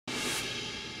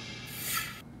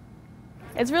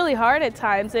It's really hard at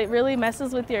times. It really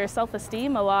messes with your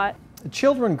self-esteem a lot.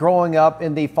 Children growing up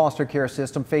in the foster care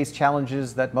system face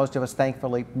challenges that most of us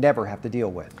thankfully never have to deal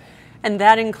with. And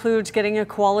that includes getting a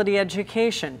quality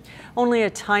education. Only a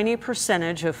tiny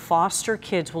percentage of foster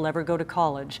kids will ever go to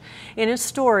college. In a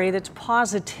story that's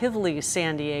positively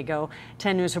San Diego,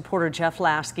 10 News reporter Jeff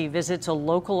Lasky visits a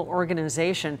local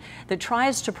organization that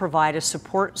tries to provide a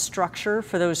support structure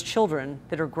for those children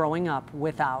that are growing up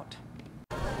without.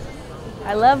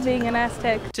 I love being an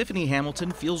Aztec. Tiffany Hamilton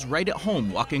feels right at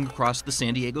home walking across the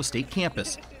San Diego State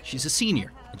campus. She's a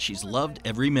senior, and she's loved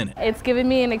every minute. It's given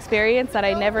me an experience that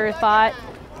I never thought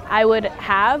I would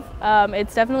have.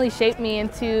 It's definitely shaped me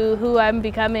into who I'm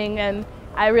becoming, and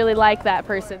I really like that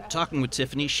person. Talking with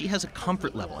Tiffany, she has a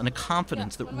comfort level and a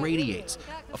confidence that radiates.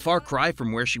 A far cry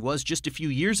from where she was just a few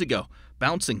years ago,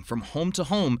 bouncing from home to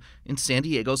home in San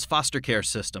Diego's foster care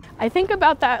system. I think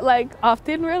about that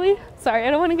often, really. Sorry,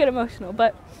 I don't want to get emotional,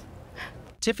 but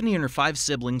Tiffany and her 5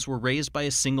 siblings were raised by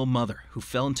a single mother who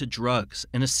fell into drugs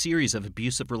and a series of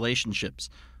abusive relationships.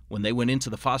 When they went into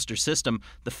the foster system,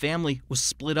 the family was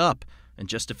split up, and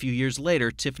just a few years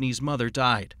later, Tiffany's mother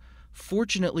died.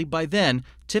 Fortunately, by then,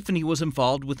 Tiffany was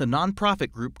involved with a nonprofit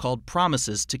group called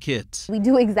Promises2Kids. We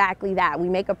do exactly that. We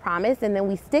make a promise and then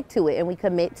we stick to it and we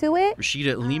commit to it.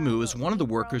 Rashida Limu is one of the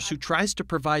workers who tries to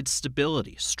provide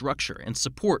stability, structure, and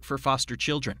support for foster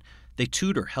children. They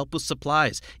tutor, help with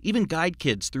supplies, even guide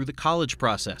kids through the college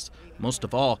process. Most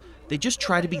of all, they just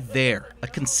try to be there, a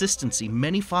consistency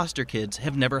many foster kids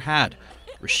have never had.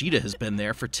 Rashida has been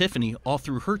there for Tiffany all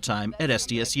through her time at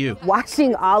SDSU.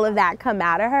 Watching all of that come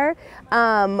out of her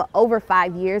over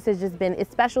 5 years has just been,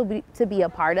 it's special to be a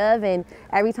part of. And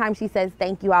every time she says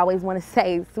thank you, I always want to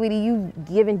say, sweetie, you've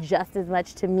given just as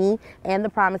much to me and the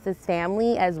Promises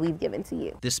family as we've given to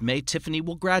you. This May, Tiffany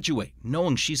will graduate,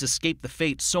 knowing she's escaped the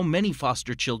fate so many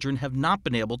foster children have not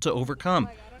been able to overcome.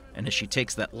 And as she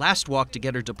takes that last walk to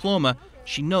get her diploma,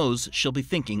 she knows she'll be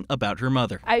thinking about her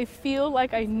mother. I feel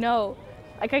like I know.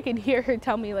 I can hear her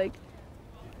tell me,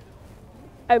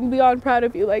 I'm beyond proud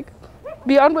of you,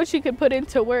 beyond what she could put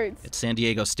into words. At San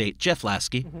Diego State, Jeff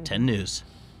Lasky, 10 News.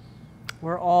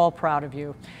 We're all proud of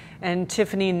you. And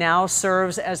Tiffany now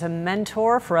serves as a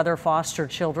mentor for other foster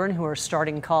children who are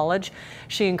starting college.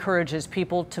 She encourages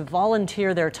people to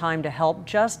volunteer their time to help,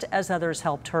 just as others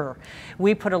helped her.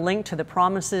 We put a link to the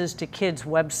Promises2Kids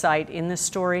website in this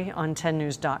story on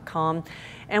 10news.com.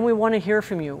 And we want to hear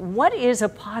from you. What is a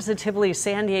positively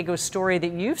San Diego story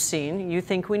that you've seen you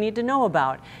think we need to know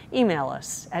about? Email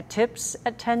us at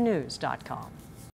tips@10news.com.